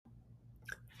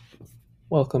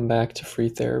Welcome back to Free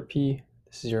Therapy.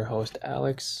 This is your host,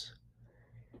 Alex.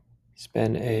 It's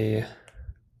been a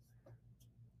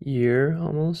year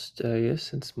almost, I guess,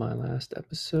 since my last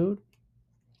episode.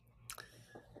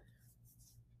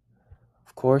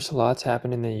 Of course, a lot's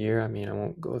happened in the year. I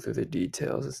won't go through the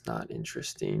details, it's not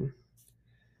interesting.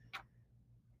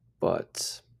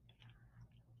 But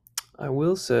I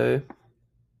will say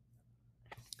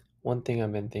one thing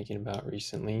I've been thinking about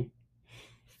recently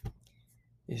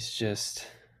is just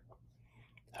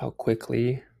how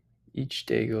quickly each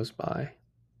day goes by.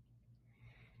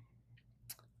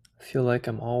 I feel like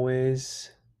I'm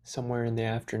always somewhere in the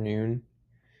afternoon.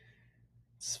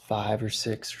 It's 5 or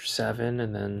 6 or 7,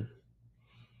 and then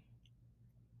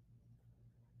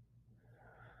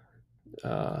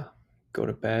go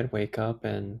to bed, wake up,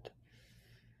 and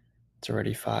it's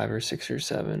already 5 or 6 or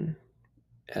 7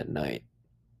 at night.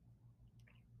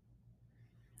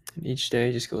 And each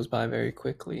day just goes by very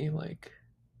quickly. Like,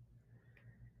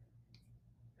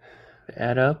 they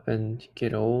add up and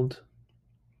get old,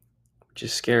 which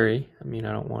is scary. I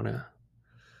don't want to.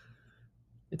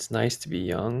 It's nice to be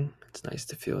young. It's nice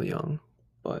to feel young,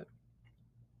 but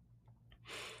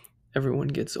everyone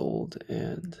gets old,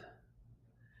 and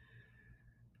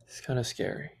it's kind of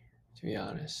scary, to be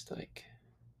honest. Like,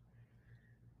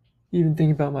 even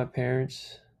think about my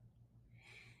parents.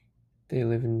 They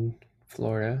live in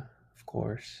Florida, of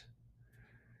course.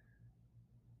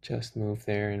 Just moved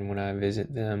there, and when I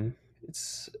visit them,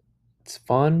 it's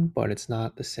fun, but it's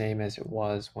not the same as it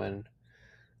was when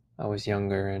I was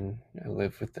younger and I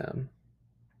lived with them.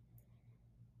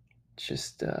 It's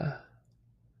just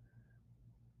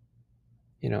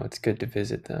it's good to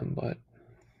visit them, but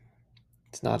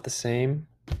it's not the same.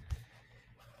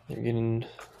 They're getting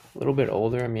a little bit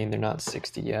older. They're not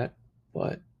 60 yet,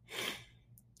 but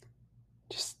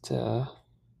just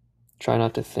try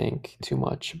not to think too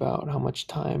much about how much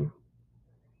time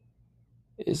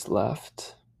is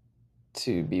left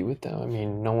to be with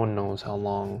them. No one knows how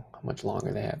much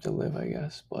longer they have to live, I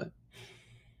guess, but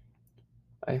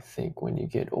I think when you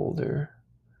get older,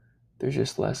 there's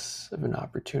just less of an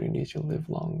opportunity to live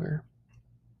longer.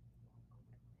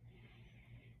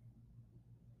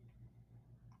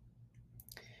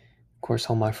 Of course,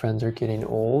 all my friends are getting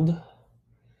old.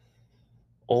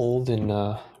 Old in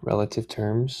relative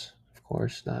terms, of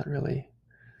course, not really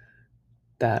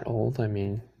that old.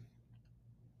 If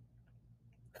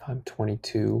I'm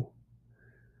 22,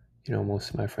 most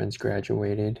of my friends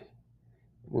graduated,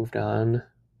 moved on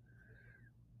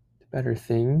to better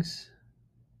things,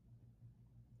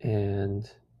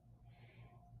 and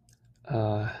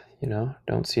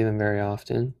don't see them very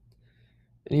often.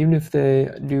 And even if they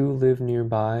do live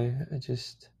nearby, I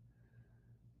just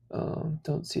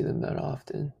don't see them that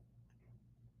often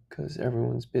because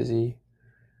everyone's busy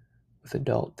with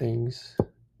adult things,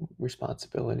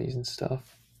 responsibilities and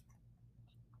stuff.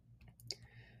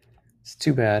 It's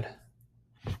too bad.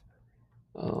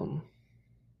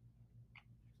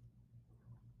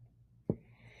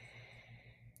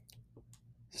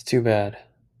 It's too bad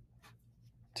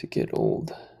to get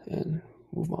old and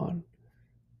move on.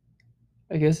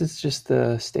 I guess it's just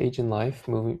the stage in life,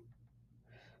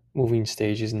 moving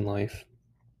stages in life.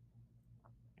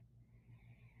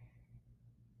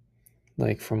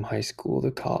 Like from high school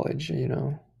to college,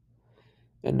 and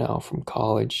now from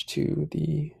college to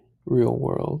the real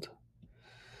world.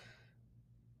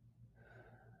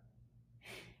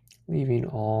 Leaving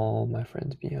all my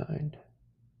friends behind.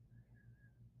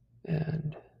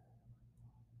 And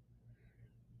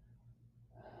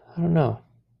I don't know.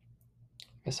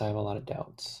 I guess I have a lot of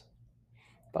doubts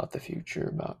about the future,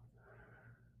 about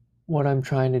what I'm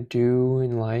trying to do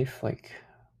in life, like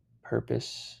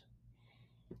purpose.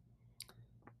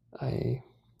 I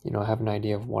have an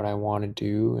idea of what I want to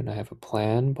do and I have a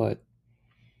plan, but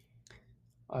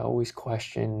I always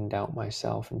question and doubt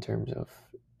myself in terms of,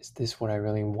 is this what I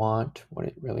really want? What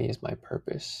it really is my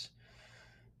purpose?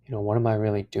 What am I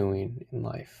really doing in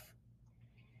life?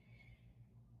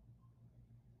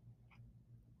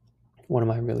 What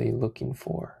am I really looking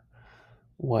for?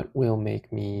 What will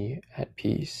make me at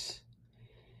peace?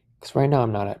 Because right now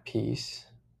I'm not at peace.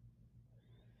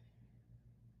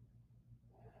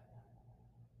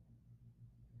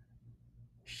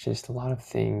 It's just a lot of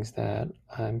things that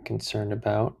I'm concerned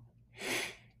about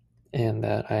and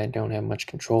that I don't have much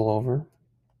control over,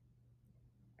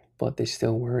 but they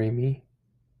still worry me.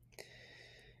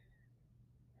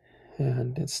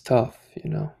 And it's tough.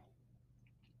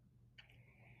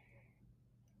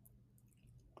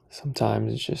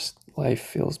 Sometimes it's just life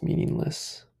feels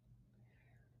meaningless.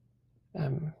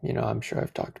 I'm sure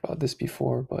I've talked about this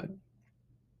before, but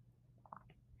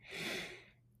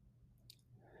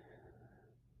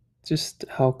just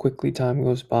how quickly time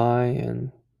goes by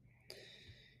and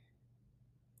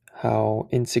how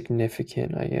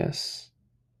insignificant, I guess,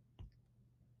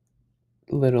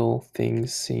 little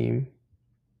things seem,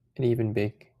 and even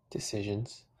big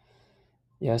decisions.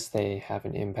 Yes, they have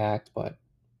an impact, but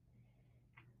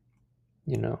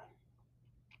you know,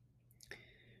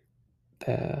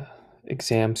 the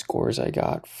exam scores I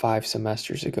got 5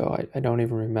 semesters ago, I don't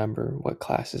even remember what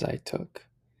classes I took.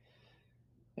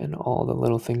 And all the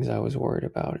little things I was worried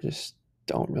about just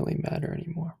don't really matter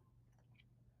anymore.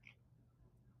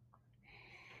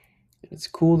 It's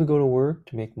cool to go to work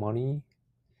to make money.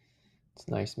 It's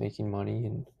nice making money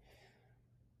and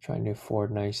trying to afford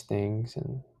nice things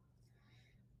and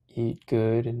eat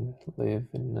good and live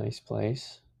in a nice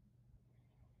place.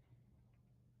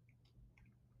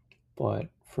 But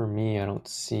for me, I don't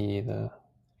see the,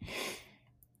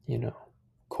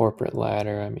 corporate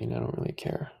ladder. I mean, I don't really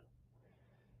care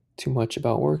too much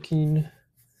about working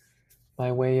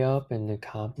my way up and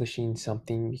accomplishing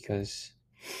something because,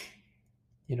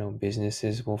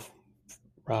 businesses will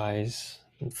rise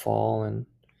and fall and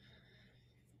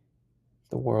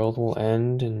the world will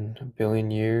end in a billion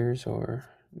years or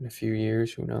in a few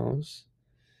years, who knows?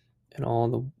 And all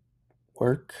the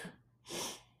work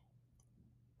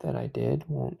that I did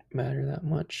won't matter that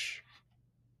much.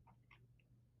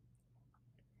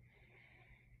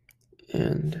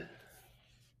 And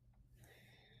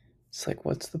it's like,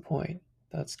 what's the point?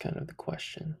 That's kind of the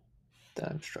question that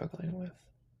I'm struggling with.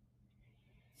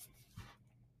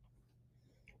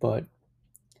 But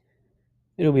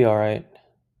it'll be all right.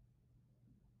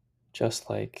 Just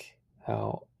like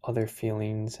how other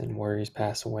feelings and worries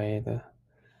pass away, the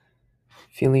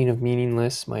feeling of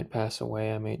meaningless might pass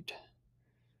away. I might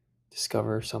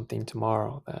discover something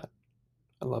tomorrow that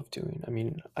I love doing. I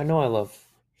mean, I know I love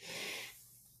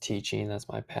teaching, that's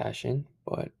my passion,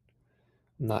 but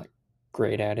I'm not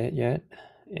great at it yet.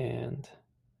 And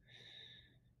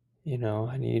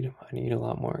I need a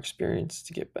lot more experience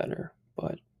to get better,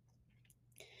 but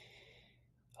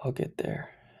I'll get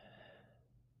there.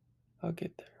 I'll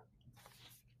get there.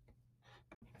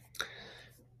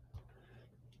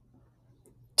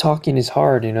 Talking is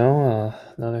hard,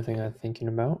 another thing I'm thinking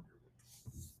about.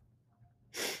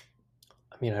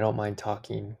 I mean, I don't mind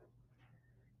talking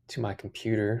to my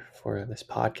computer for this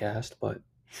podcast, but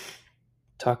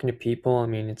talking to people, I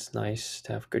mean, it's nice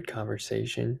to have good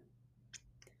conversation.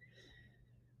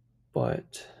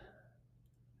 But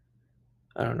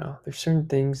I don't know. There's certain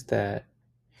things that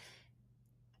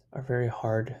are very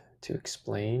hard to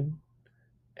explain,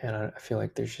 and I feel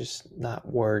like there's just not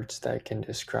words that can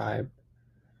describe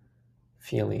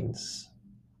feelings.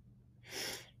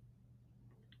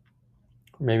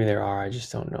 Maybe there are, I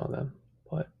just don't know them.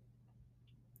 But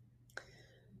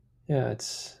yeah,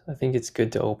 I think it's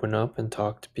good to open up and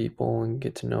talk to people and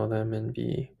get to know them and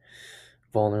be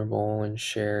vulnerable and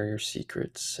share your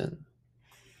secrets and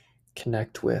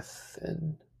connect with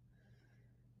and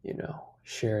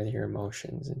share your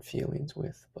emotions and feelings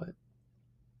with. But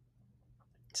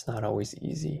it's not always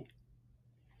easy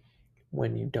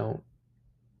when you don't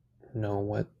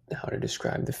know how to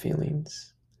describe the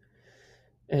feelings,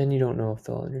 and you don't know if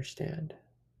they'll understand,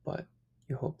 but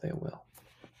you hope they will.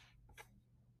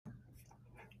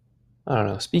 I don't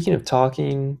know. Speaking of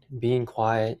talking, being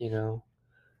quiet,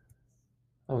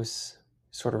 I was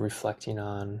sort of reflecting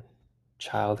on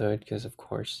childhood because, of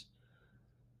course,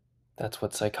 that's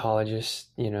what psychologists,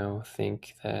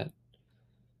 think that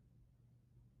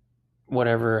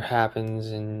whatever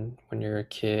happens when you're a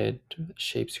kid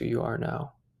shapes who you are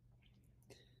now.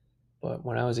 But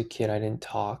when I was a kid, I didn't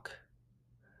talk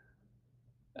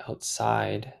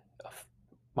outside of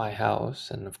my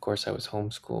house, and of course, I was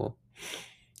homeschooled.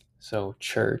 So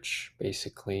church,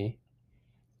 basically,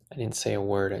 I didn't say a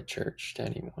word at church to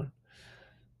anyone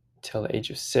until the age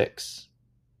of 6,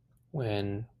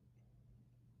 when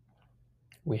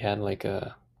we had like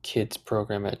a kids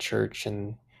program at church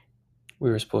and we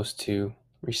were supposed to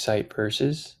recite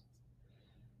verses,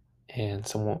 and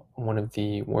one of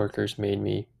the workers made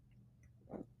me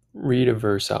read a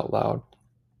verse out loud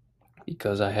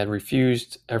because I had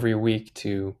refused every week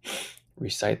to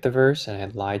recite the verse, and I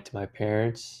had lied to my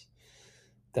parents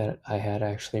that I had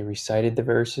actually recited the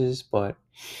verses, but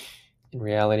in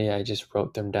reality I just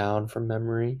wrote them down from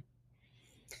memory.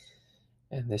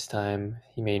 And this time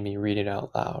he made me read it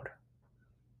out loud.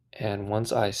 And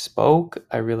once I spoke,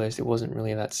 I realized it wasn't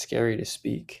really that scary to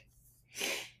speak.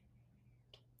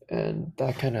 And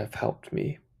that kind of helped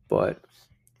me. But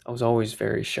I was always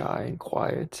very shy and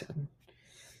quiet, and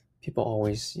people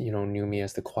always, knew me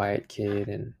as the quiet kid.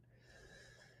 And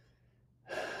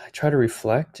I try to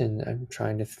reflect, and I'm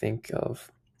trying to think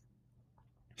of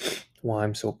why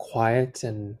I'm so quiet.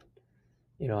 And,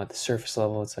 at the surface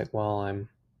level, it's like, well, I'm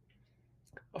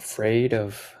afraid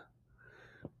of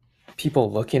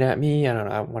people looking at me. I don't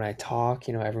know. When I talk,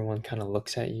 everyone kind of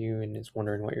looks at you and is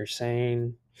wondering what you're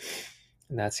saying.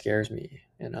 And that scares me.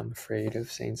 And I'm afraid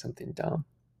of saying something dumb.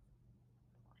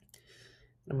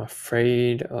 I'm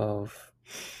afraid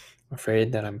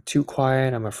that I'm too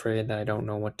quiet. I'm afraid that I don't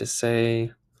know what to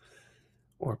say,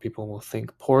 or people will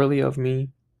think poorly of me.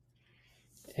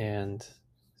 And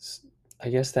I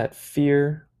guess that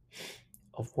fear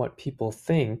of what people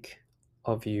think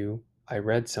of you, I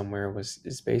read somewhere,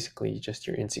 is basically just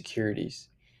your insecurities.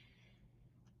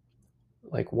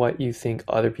 Like, what you think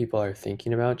other people are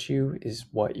thinking about you is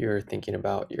what you're thinking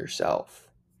about yourself.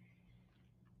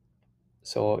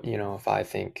 So, if I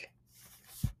think,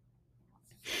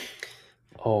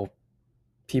 oh,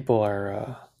 people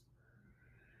are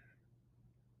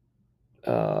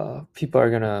people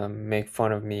are gonna make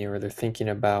fun of me, or they're thinking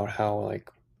about how like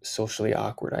socially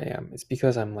awkward I am, it's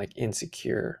because I'm like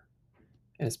insecure,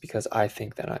 and it's because I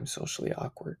think that I'm socially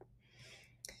awkward.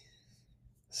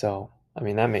 So, I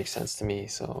mean, that makes sense to me.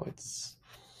 So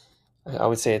I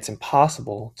would say it's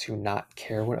impossible to not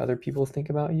care what other people think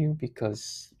about you,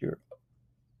 because you're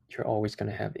always going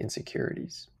to have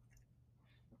insecurities.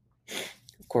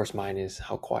 Of course, mine is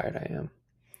how quiet I am,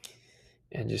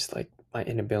 and just like my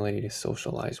inability to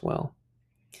socialize well,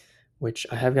 which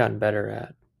I have gotten better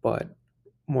at. But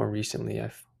more recently,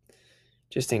 I've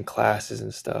just in classes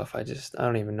and stuff, I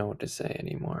don't even know what to say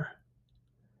anymore.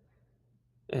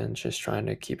 And just trying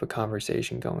to keep a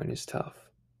conversation going is tough.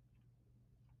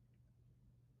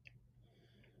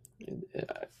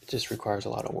 It just requires a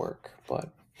lot of work. But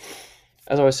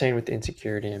as I was saying with the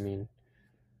insecurity, I mean,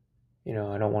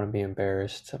 I don't want to be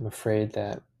embarrassed. I'm afraid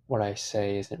that what I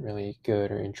say isn't really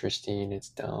good or interesting, it's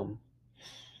dumb.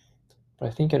 But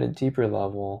I think at a deeper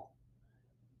level,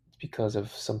 it's because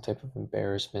of some type of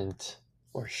embarrassment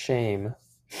or shame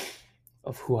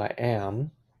of who I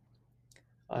am.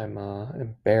 I'm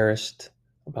embarrassed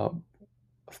about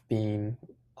of being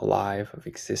alive, of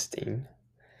existing.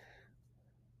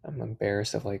 I'm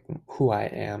embarrassed of like who I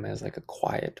am as like a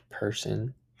quiet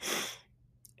person.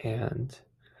 And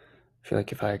I feel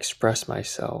like if I express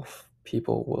myself,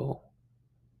 people will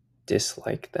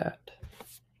dislike that.